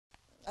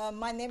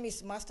My name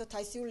is Master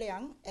Thai Siew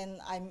Liang, and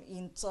I'm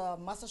in the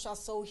Master Sha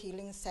Soul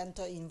Healing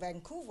Center in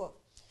Vancouver.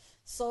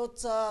 So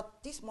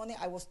this morning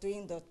I was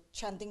doing the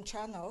chanting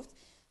channel.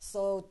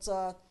 So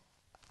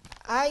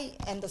I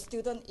and the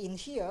student in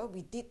here,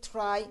 we did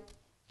try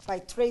by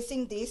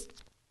tracing this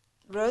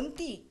人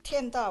地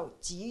天道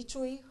脊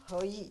椎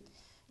合一,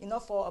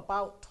 for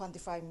about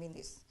 25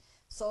 minutes.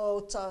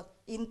 So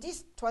in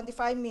this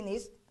 25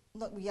 minutes,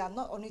 we are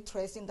not only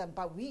tracing them,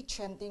 but we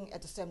chanting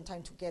at the same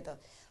time together.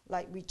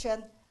 Like we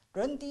chant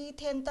人地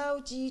天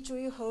道脊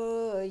椎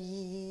合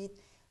一,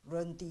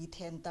 人地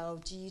天道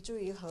脊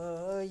椎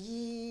合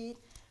一,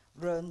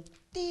 人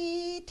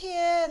地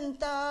天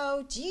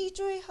道脊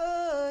椎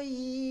合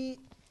一,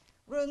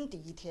 人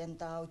地天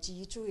道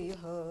脊椎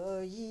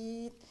合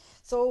一.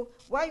 So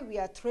while we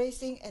are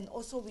tracing, and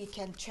also we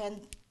can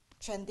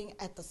chanting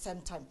at the same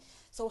time.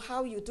 So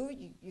how you do,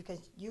 you can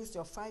use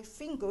your 5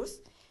 fingers,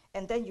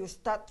 and then you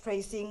start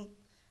tracing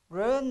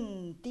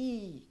人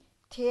地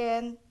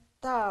天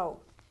道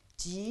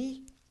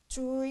脊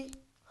椎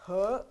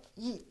合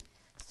一.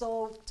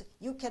 So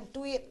you can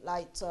do it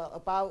like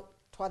about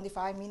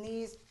 25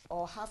 minutes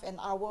or half an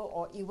hour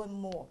or even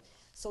more.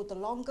 So the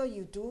longer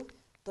you do,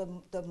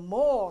 the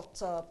more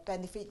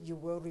benefit you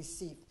will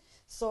receive.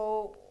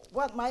 So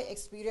what my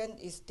experience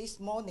is this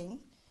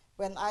morning,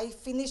 when I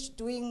finished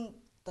doing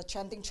the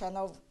chanting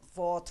channel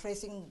for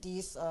tracing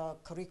this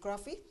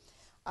calligraphy,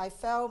 I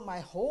felt my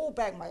whole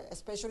back,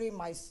 especially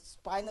my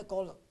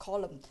spinal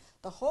column,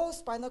 the whole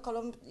spinal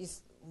column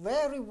is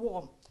very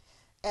warm.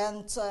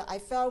 And I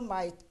felt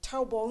my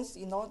tailbones,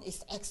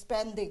 is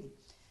expanding.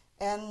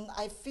 And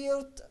I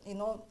feel,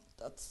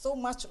 so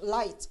much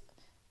light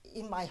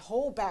in my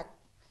whole back.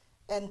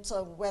 And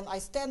when I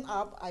stand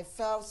up, I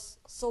felt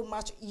so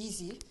much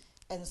easy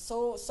and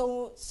so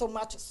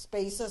much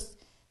spaces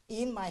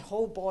in my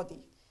whole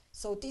body.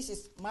 So this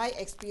is my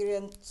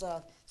experience.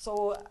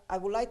 So I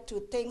would like to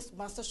thank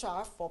Master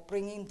Sha for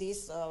bringing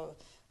this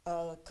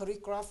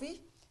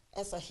calligraphy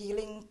as a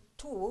healing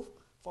tool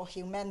for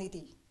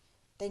humanity.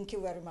 Thank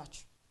you very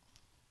much.